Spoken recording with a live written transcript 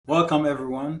Welcome,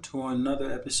 everyone, to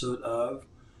another episode of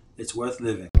It's Worth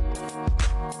Living.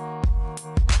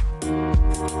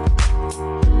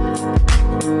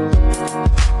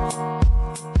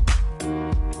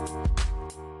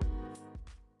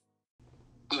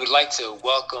 We would like to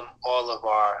welcome all of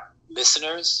our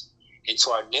listeners, and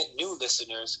to our new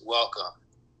listeners, welcome.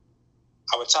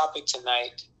 Our topic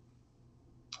tonight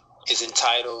is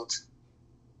entitled,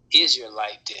 Is Your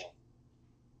Light Dim?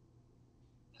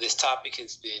 This topic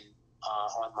has been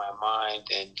on my mind,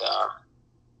 and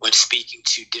when speaking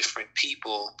to different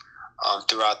people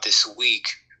throughout this week,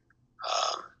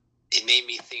 it made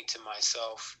me think to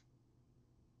myself,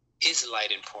 is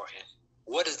light important?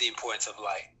 What is the importance of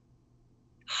light?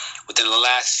 Within the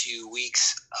last few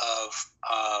weeks of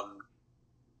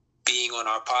being on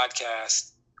our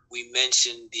podcast, we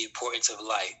mentioned the importance of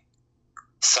light.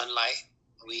 Sunlight,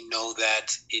 we know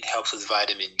that it helps with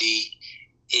vitamin D.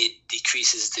 It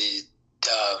decreases the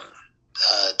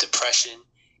depression.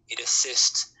 It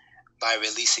assists by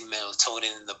releasing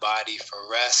melatonin in the body for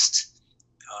rest.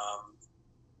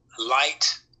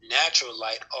 Light, natural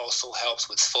light, also helps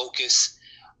with focus,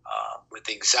 with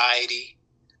anxiety.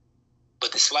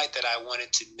 But this light that I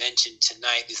wanted to mention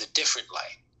tonight is a different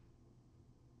light.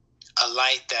 A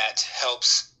light that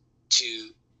helps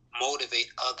to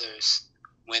motivate others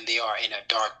when they are in a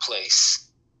dark place,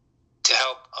 to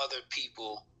help other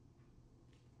people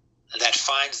that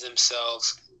finds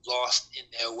themselves lost in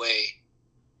their way,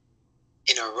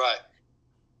 in a rut,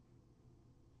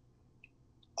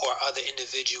 or other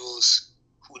individuals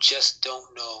who just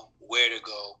don't know where to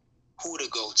go, who to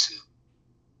go to,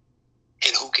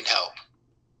 and who can help.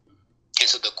 And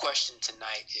so the question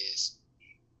tonight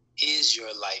is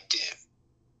your light dim?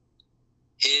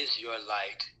 Is your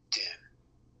light dim?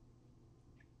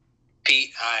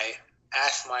 Pete, I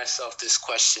ask myself this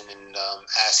question and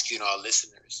ask you and our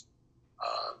listeners,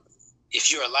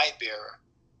 if you're a light bearer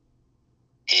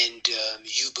and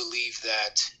you believe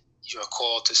that you're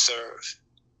called to serve,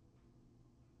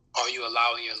 are you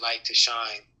allowing your light to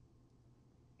shine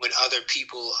when other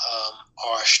people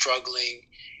are struggling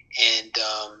and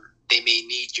they may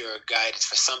need your guidance?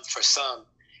 For some,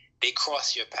 they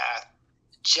cross your path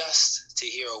just to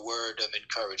hear a word of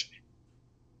encouragement.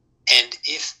 And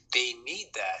if they need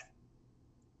that,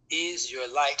 is your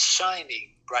light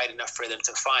shining bright enough for them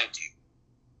to find you?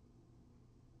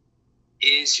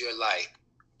 Is your light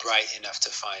bright enough to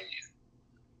find you?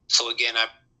 So again, I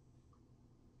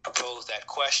propose that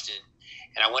question,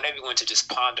 and I want everyone to just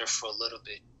ponder for a little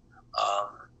bit,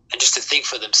 and just to think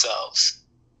for themselves.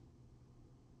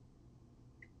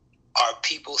 Are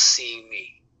people seeing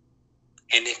me?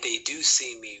 And if they do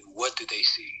see me, what do they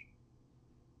see?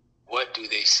 What do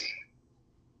they see?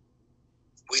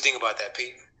 What do you think about that,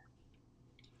 Pete?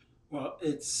 Well,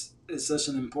 it's such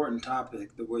an important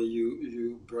topic, the way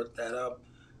you brought that up.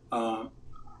 Um,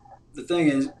 the thing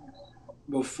is,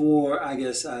 before I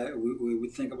guess we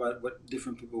would think about what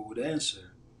different people would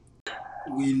answer,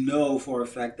 we know for a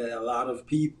fact that a lot of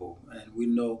people, and we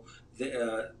know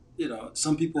that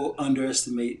some people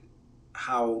underestimate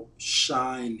how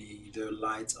shiny their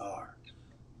lights are,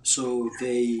 so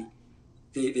they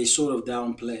sort of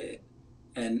downplay it,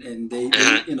 and they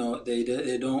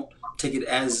don't take it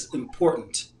as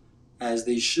important as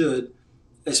they should,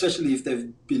 especially if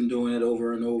they've been doing it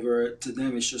over and over. To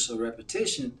them, it's just a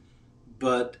repetition,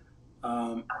 but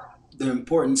um, the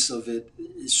importance of it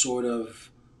is sort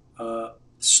of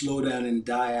slow down and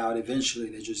die out. Eventually,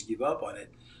 they just give up on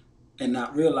it, and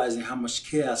not realizing how much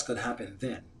chaos could happen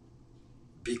then,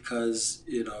 because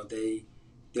they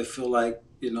feel like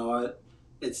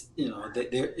it's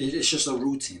it's just a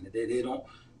routine. They don't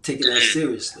take it as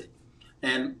seriously.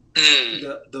 And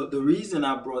the reason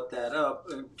I brought that up,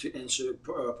 to answer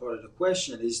part of the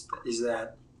question, is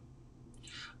that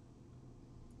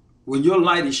when your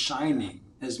light is shining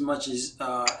as much as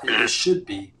it should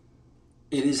be,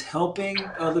 it is helping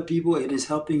other people. It is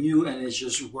helping you, and it's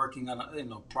just working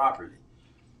on properly.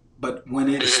 But when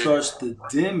it starts to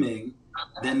dimming,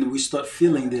 then we start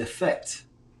feeling the effect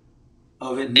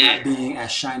of it not being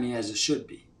as shiny as it should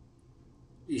be.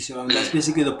 You see, that's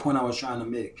basically the point I was trying to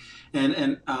make.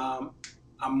 And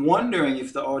I'm wondering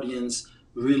if the audience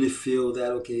really feel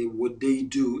that, okay, what they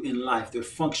do in life, their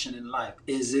function in life,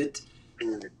 is it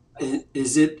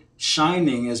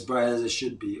shining as bright as it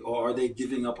should be, or are they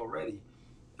giving up already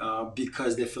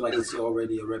because they feel like it's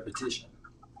already a repetition?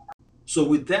 So,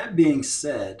 with that being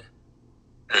said,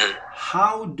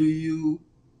 how do you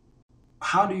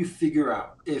figure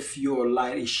out if your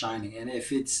light is shining and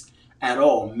if it's at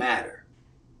all matter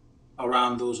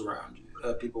around those around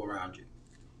you, people around you?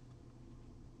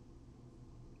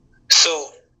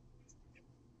 So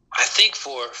think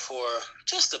for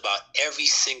just about every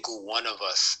single one of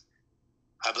us,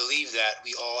 I believe that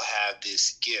we all have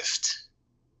this gift.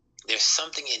 There's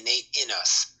something innate in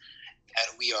us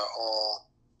that we are all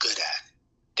good at.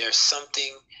 There's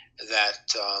something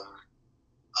that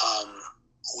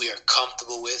we are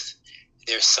comfortable with.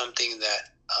 There's something that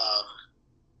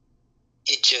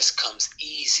it just comes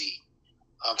easy.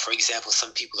 For example,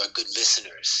 some people are good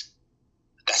listeners.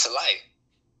 That's a lie.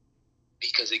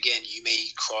 Because again, you may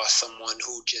cross someone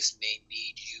who just may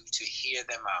need you to hear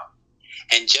them out.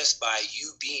 And just by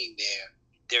you being there,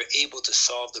 they're able to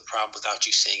solve the problem without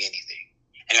you saying anything.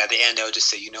 And at the end, they'll just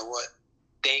say, you know what?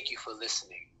 Thank you for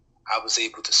listening. I was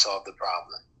able to solve the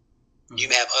problem. Mm-hmm. You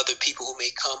may have other people who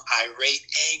may come irate,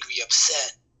 angry,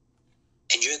 upset,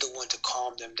 and you're the one to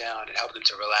calm them down and help them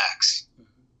to relax.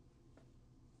 Mm-hmm.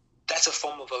 That's a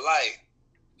form of a light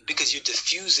because you're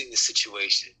diffusing the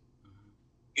situation. Mm-hmm.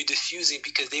 You're diffusing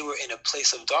because they were in a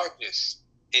place of darkness.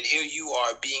 And here you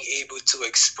are being able to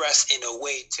express in a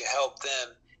way to help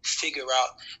them figure out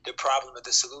the problem or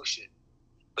the solution.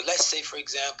 But let's say, for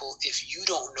example, if you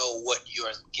don't know what your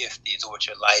gift is or what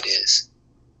your light is,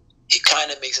 it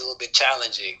kind of makes it a little bit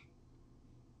challenging.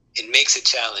 It makes it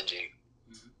challenging.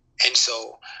 Mm-hmm. And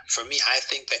so for me, I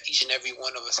think that each and every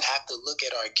one of us have to look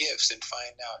at our gifts and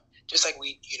find out, just like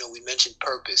we mentioned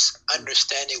purpose,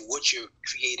 understanding what you're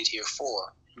created here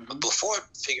for. Mm-hmm. But before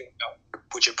figuring out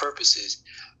what your purpose is,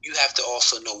 you have to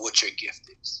also know what your gift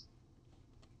is.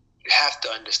 You have to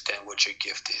understand what your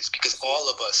gift is because all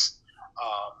of us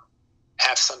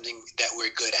have something that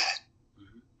we're good at.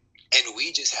 Mm-hmm. And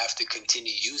we just have to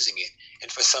continue using it.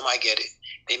 And for some, I get it.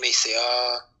 They may say,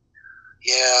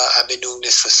 yeah, I've been doing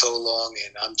this for so long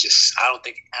and I don't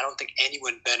think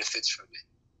anyone benefits from it.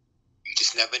 You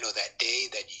just never know that day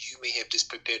that you may have just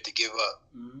prepared to give up.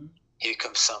 Mm-hmm. Here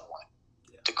comes someone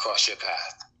to cross your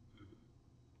path. Mm-hmm.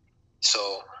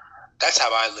 So that's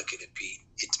how I look at it, Pete.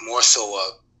 It's more so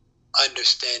of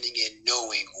understanding and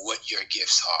knowing what your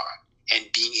gifts are and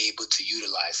being able to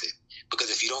utilize it. Because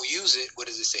if you don't use it, what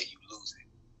does it say? You lose it.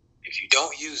 If you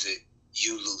don't use it,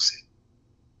 you lose it.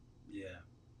 Yeah.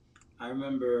 I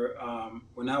remember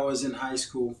when I was in high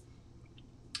school,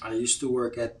 I used to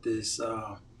work at this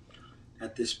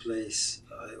place.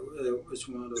 It was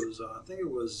one of those, I think it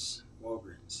was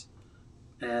Walgreens.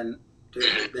 And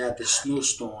they had this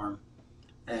snowstorm.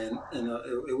 And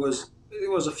it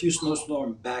was a few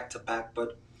snowstorms back to back.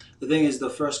 But the thing is, the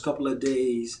first couple of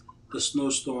days, the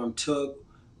snowstorm took.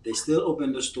 They still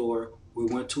opened the store. We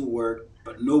went to work,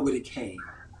 but nobody came.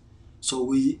 So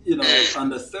we, on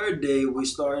the third day, we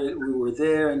were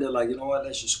there, and they're like, you know what,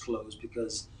 let's just close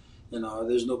because,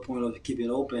 there's no point of keeping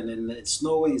it open. And it's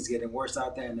snowing, it's getting worse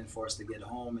out there, and then for us to get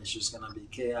home, it's just gonna be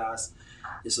chaos.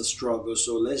 It's a struggle.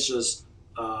 So let's just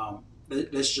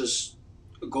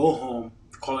go home,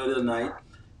 call it a night,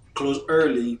 close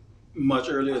early, much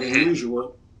earlier than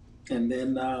usual, and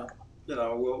then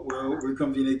we'll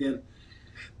reconvene again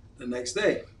the next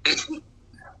day.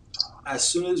 As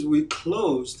soon as we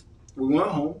closed, we went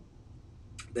home.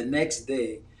 The next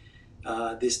day,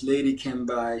 this lady came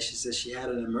by. She said she had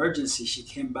an emergency. She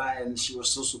came by and she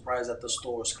was so surprised that the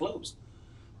store was closed.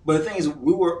 But the thing is,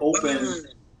 we were open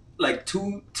like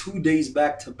two days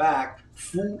back to back,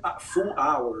 full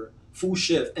hour, full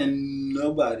shift, and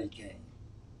nobody came.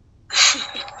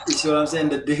 You see what I'm saying?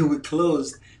 The day we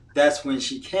closed, that's when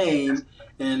she came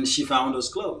and she found us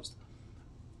closed.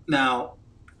 Now,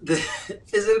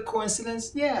 is it a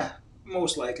coincidence? Yeah,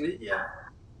 most likely, yeah.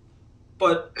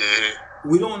 But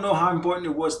we don't know how important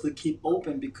it was to keep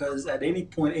open because at any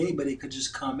point anybody could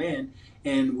just come in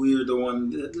and we're the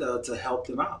one to help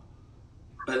them out.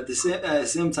 But at the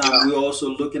same time, we're also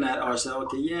looking at ourselves.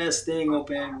 Okay, yeah, staying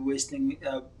open, wasting,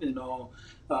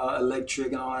 electric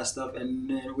and all that stuff, and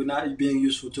we're not being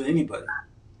useful to anybody.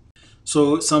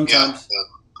 So sometimes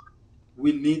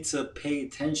we need to pay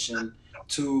attention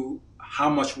to how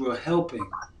much we're helping,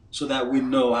 so that we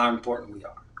know how important we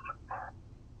are.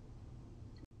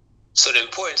 So the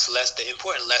important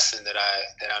lesson that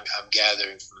I'm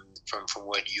gathering from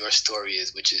what your story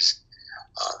is, which is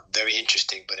very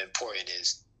interesting but important,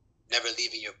 is never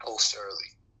leaving your post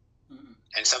early. Mm-hmm.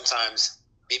 And sometimes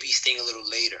maybe staying a little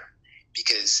later,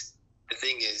 because the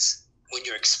thing is, when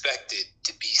you're expected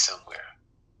to be somewhere,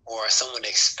 or someone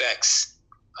expects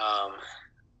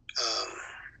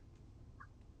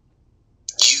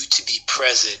you to be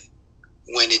present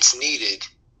when it's needed,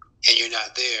 and you're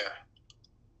not there,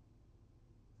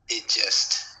 it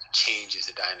just changes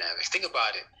the dynamics. Think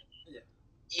about it.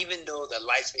 Even though the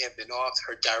lights may have been off,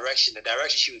 the direction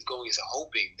she was going is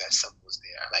hoping that someone was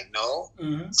there. Like, no,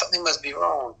 something must be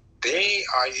wrong. They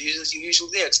are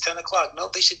usually there. It's 10 o'clock. No,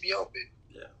 they should be open.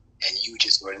 Yeah. And you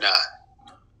just were not.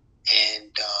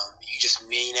 And you just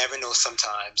may never know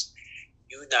sometimes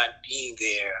you not being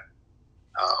there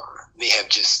may have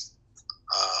just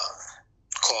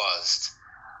caused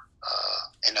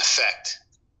an effect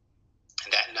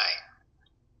that night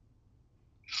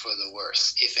for the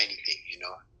worse, if anything, you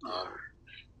know.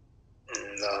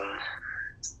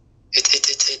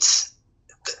 It's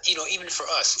you know, even for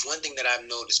us, one thing that I've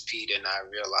noticed, Pete, and I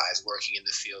realized working in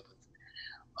the field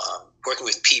of working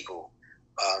with people,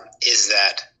 is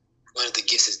that one of the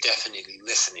gifts is definitely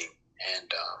listening.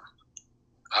 And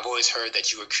I've always heard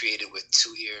that you were created with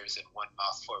 2 ears and 1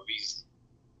 mouth for a reason,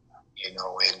 you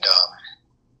know. And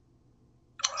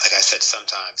like I said,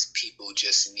 sometimes people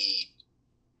just need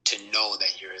to know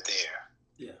that you're there.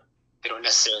 Yeah. They don't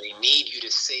necessarily need you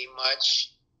to say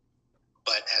much,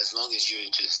 but as long as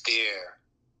you're just there,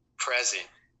 present,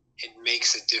 it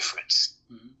makes a difference.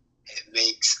 Mm-hmm. It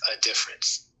makes a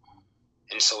difference.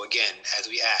 And so again, as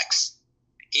we ask,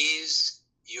 is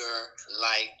your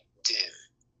light dim?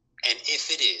 And if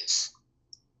it is,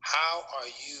 how are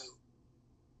you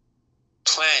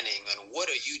planning and what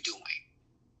are you doing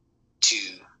to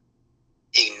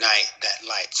ignite that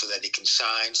light so that it can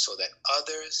shine, so that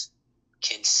others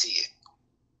can see it?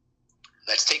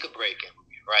 Let's take a break and we'll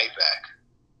be right back.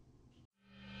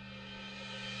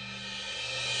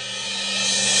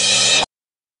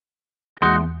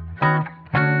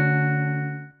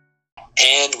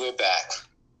 And we're back.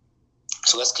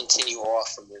 So let's continue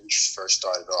off from where we first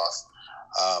started off.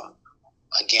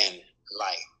 Again,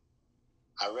 light.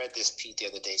 I read this, Pete, the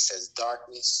other day. It says,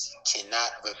 darkness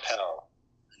cannot repel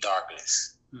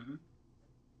darkness. Mm-hmm.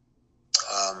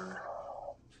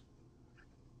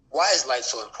 Why is light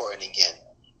so important again?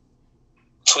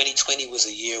 2020 was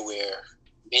a year where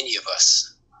many of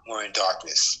us were in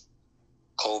darkness.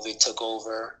 COVID took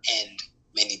over and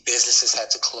many businesses had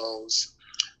to close.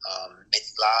 Many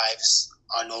lives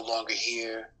are no longer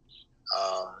here.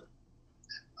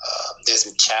 There's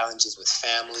been challenges with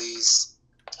families.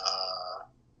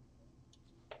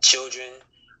 Children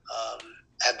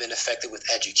have been affected with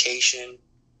education.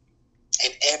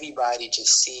 And everybody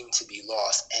just seemed to be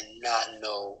lost and not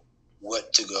know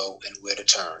what to go and where to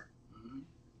turn. Mm-hmm.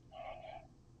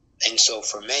 And so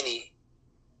for many,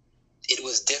 it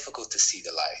was difficult to see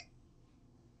the light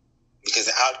because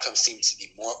the outcome seemed to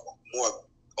be more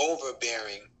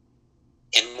overbearing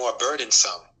and more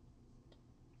burdensome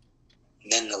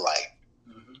than the light.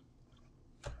 Mm-hmm.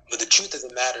 But the truth of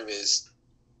the matter is,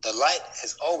 the light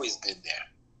has always been there.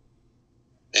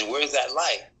 And where's that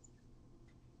light?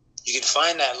 You can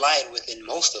find that light within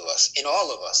most of us, in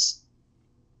all of us.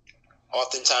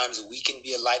 Oftentimes, we can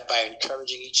be a light by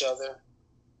encouraging each other,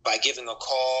 by giving a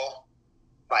call,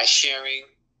 by sharing,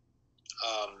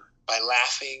 by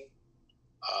laughing,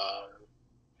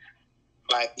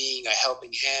 by being a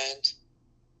helping hand,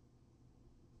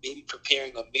 maybe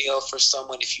preparing a meal for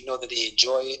someone if you know that they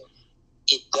enjoy it.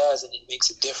 It does, and it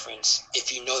makes a difference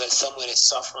if you know that someone is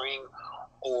suffering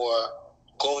or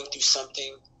going through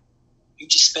something. You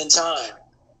just spend time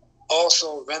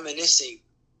also reminiscing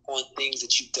on things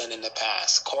that you've done in the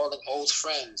past, calling old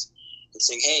friends and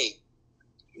saying, hey,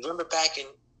 remember back in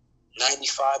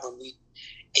 95 when we,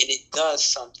 and it does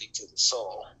something to the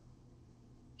soul.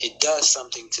 It does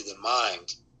something to the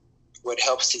mind where it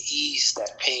helps to ease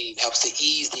that pain, helps to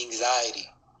ease the anxiety,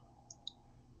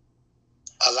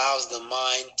 allows the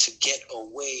mind to get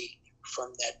away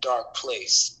from that dark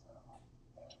place.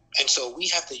 And so we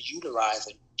have to utilize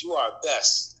and do our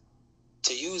best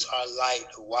to use our light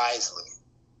wisely.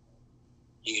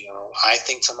 You know, I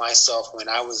think to myself when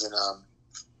I was in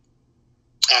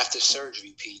after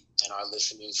surgery, Pete, and our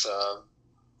listeners,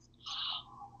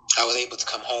 I was able to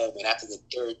come home, and after the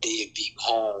 3rd day of being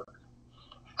home,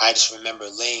 I just remember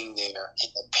laying there,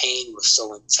 and the pain was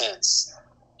so intense.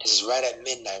 This is right at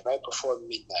midnight, right before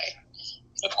midnight.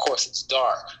 And of course, it's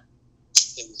dark.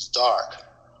 It was dark.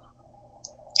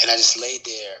 And I just laid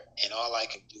there, and all I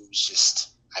could do was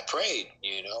just, I prayed,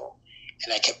 you know,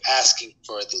 and I kept asking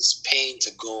for this pain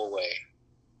to go away.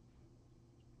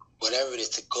 Whatever it is,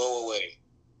 to go away.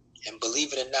 And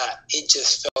believe it or not, it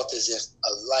just felt as if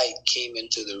a light came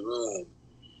into the room.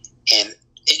 And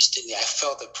instantly, I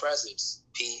felt a presence,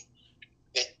 Pete,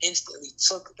 that instantly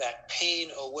took that pain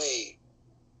away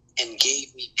and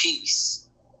gave me peace.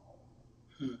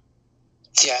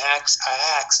 See, I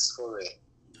asked for it.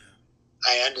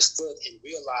 I understood and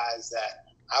realized that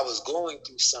I was going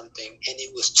through something and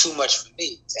it was too much for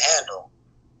me to handle.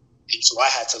 And so I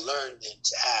had to learn then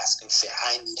to ask and say,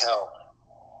 I need help.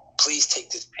 Please take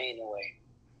this pain away.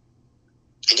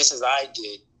 And just as I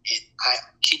did, And I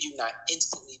kid you not,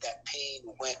 instantly that pain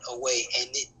went away, and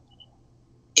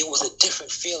it was a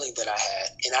different feeling that I had,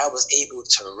 and I was able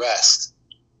to rest.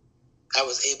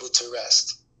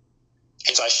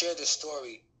 And so I share this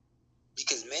story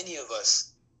because many of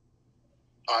us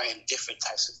are in different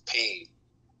types of pain.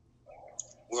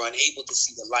 We're unable to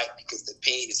see the light because the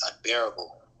pain is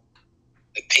unbearable.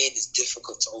 The pain is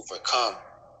difficult to overcome.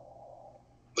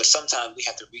 But sometimes we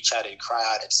have to reach out and cry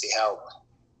out and say, help.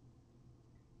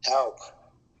 Help.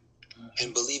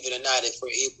 And believe it or not, if we're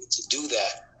able to do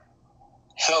that,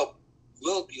 help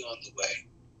will be on the way.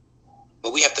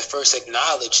 But we have to first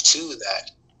acknowledge, too,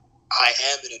 that I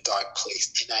am in a dark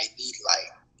place and I need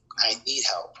light. I need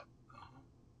help.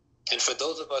 And for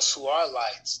those of us who are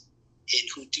lights and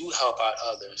who do help out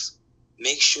others,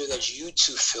 make sure that you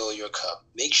too fill your cup.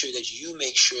 Make sure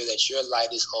that your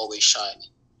light is always shining.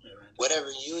 Whatever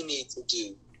you need to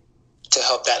do to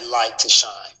help that light to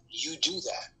shine, you do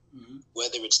that. Mm-hmm.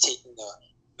 Whether it's taking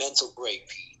a mental break,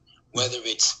 whether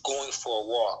it's going for a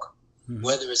walk, mm-hmm.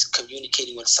 whether it's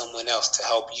communicating with someone else to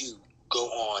help you go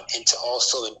on and to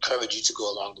also encourage you to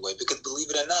go along the way. Because believe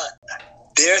it or not,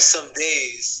 there are some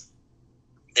days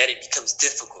that it becomes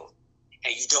difficult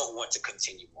and you don't want to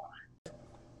continue on.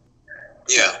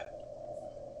 Yeah.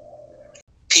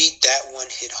 Pete, that one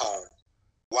hit home.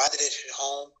 Why did it hit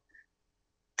home?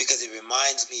 Because it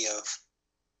reminds me of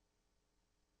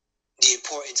the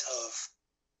importance of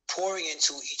pouring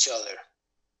into each other.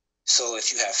 So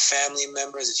if you have family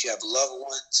members, if you have loved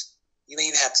ones, you may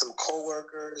even have some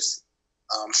coworkers,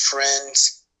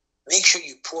 friends, make sure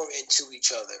you pour into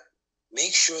each other.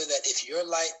 Make sure that if your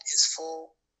light is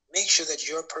full, make sure that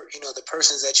the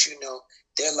persons that you know,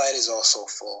 their light is also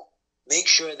full. Make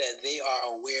sure that they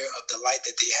are aware of the light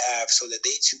that they have so that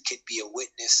they too can be a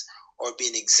witness or be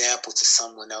an example to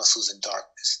someone else who's in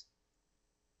darkness.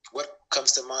 What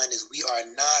comes to mind is we are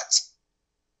not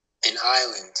an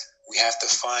island. We have to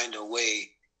find a way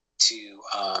to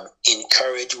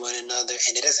encourage one another.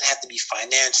 And it doesn't have to be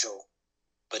financial,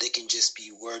 but it can just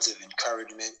be words of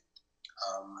encouragement,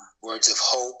 words of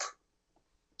hope.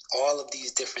 All of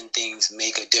these different things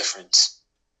make a difference.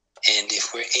 And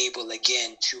if we're able,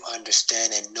 again, to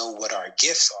understand and know what our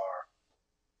gifts are,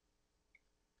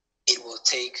 it will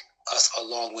take us a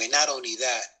long way. Not only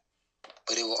that,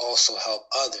 but it will also help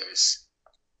others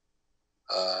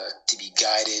to be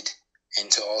guided and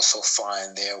to also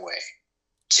find their way.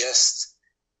 Just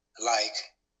like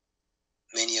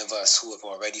many of us who have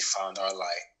already found our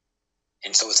light.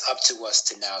 And so it's up to us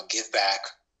to now give back,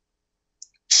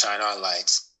 shine our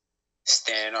lights,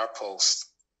 stand in our post,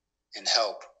 and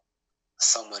help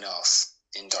someone else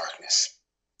in darkness.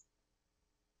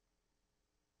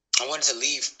 I wanted to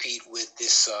leave, Pete, with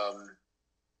this,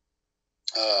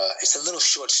 it's a little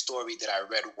short story that I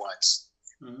read once.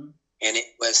 Mm-hmm. And it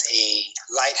was a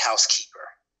lighthouse keeper.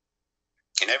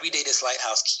 And every day this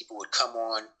lighthouse keeper would come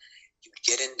on, he would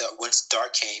get in, once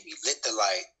dark came, he lit the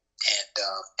light, and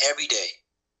every day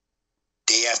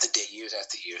after day, years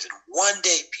after years. And one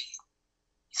day,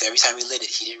 Pete, every time he lit it,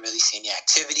 he didn't really see any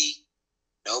activity,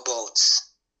 no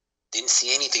boats, didn't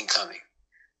see anything coming.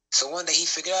 So one day he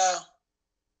figured out,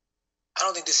 I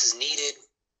don't think this is needed.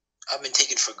 I've been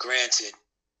taken for granted,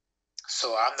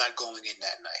 so I'm not going in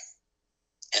that night.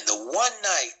 And the one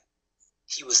night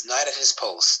he was not at his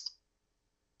post,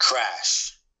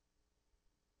 crash.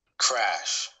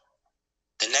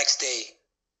 The next day,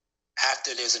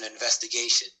 after there's an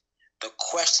investigation, the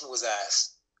question was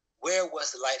asked, where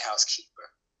was the lighthouse keeper?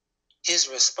 His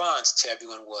response to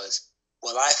everyone was,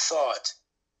 well, I thought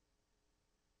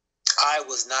I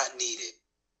was not needed.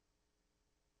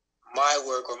 My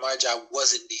work or my job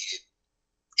wasn't needed.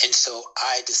 And so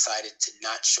I decided to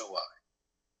not show up.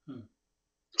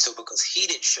 And so because he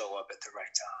didn't show up at the right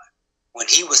time, when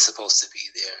he was supposed to be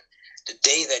there, the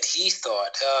day that he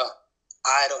thought,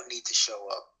 I don't need to show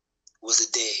up, was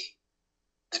the day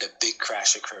that a big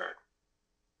crash occurred.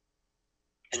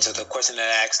 And so the question that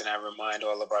I ask, and I remind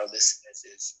all of our listeners,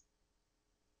 is,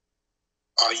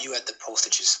 are you at the post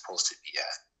that you're supposed to be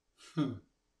at? And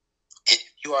if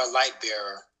you are a light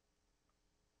bearer,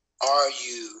 are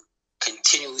you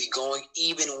continually going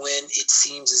even when it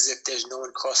seems as if there's no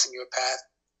one crossing your path?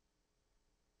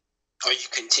 Are you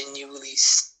continually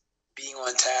being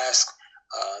on task,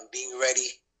 being ready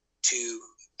to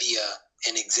be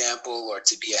an example or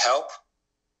to be a help?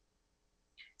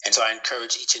 And so I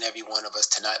encourage each and every one of us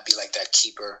to not be like that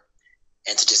keeper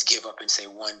and to just give up and say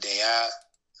one day,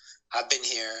 I've been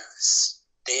here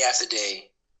day after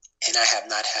day, and I have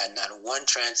not had not one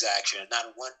transaction,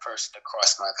 not one person to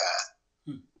cross my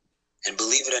path. And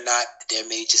believe it or not, there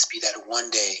may just be that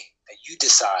one day that you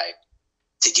decide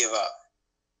to give up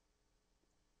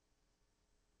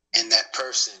and that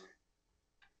person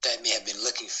that may have been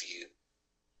looking for you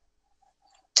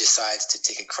decides to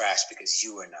take a crash because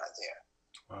you were not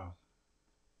there. Wow.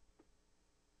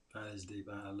 That is deep.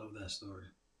 I love that story.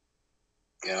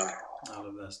 Yeah. I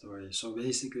love that story. So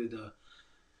basically,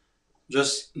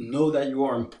 just know that you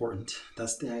are important.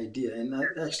 That's the idea. And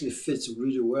that actually fits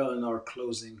really well in our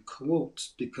closing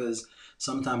quotes because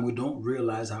sometimes we don't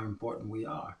realize how important we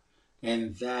are.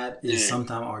 And that is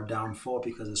sometimes our downfall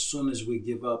because as soon as we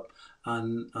give up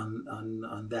on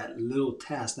that little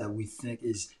task that we think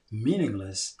is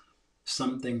meaningless,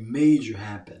 something major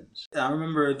happens. I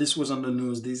remember this was on the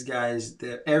news. These guys,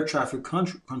 the air traffic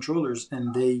controllers,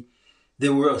 and they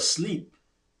were asleep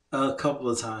a couple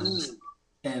of times,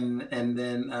 and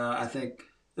then I think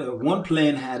one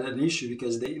plane had an issue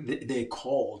because they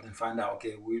called and find out,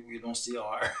 okay, we don't see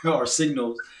our our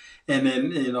signals, and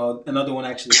then another one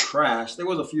actually crashed. That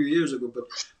was a few years ago, but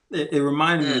it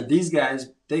reminded me these guys,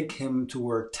 they came to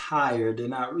work tired. They're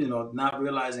not not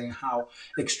realizing how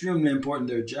extremely important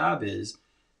their job is.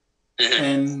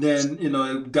 And then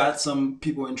it got some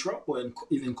people in trouble and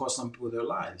even cost some people their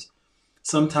lives.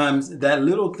 Sometimes that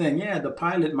little thing, yeah, the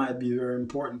pilot might be very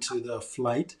important to the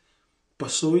flight,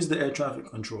 but so is the air traffic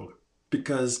controller.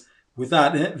 Because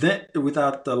without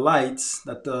without the lights,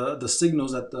 that the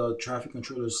signals that the traffic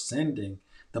controller is sending,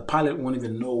 the pilot won't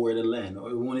even know where to land or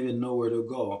it won't even know where to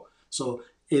go. So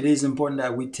it is important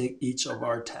that we take each of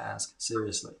our tasks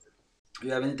seriously. Do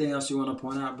you have anything else you want to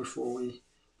point out before we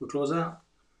close out?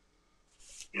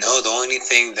 No, the only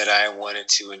thing that I wanted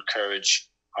to encourage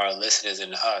our listeners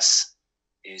and us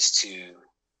is to,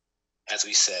 as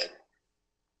we said,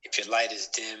 if your light is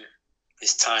dim,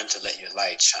 it's time to let your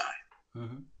light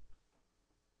shine.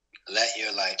 Let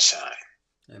your light shine.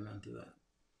 Amen to that.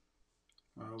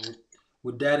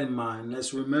 With that in mind,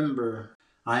 let's remember,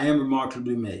 I am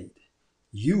remarkably made.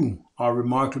 You are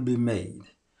remarkably made.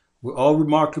 We're all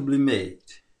remarkably made.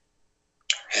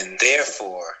 And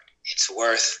therefore, it's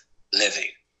worth living.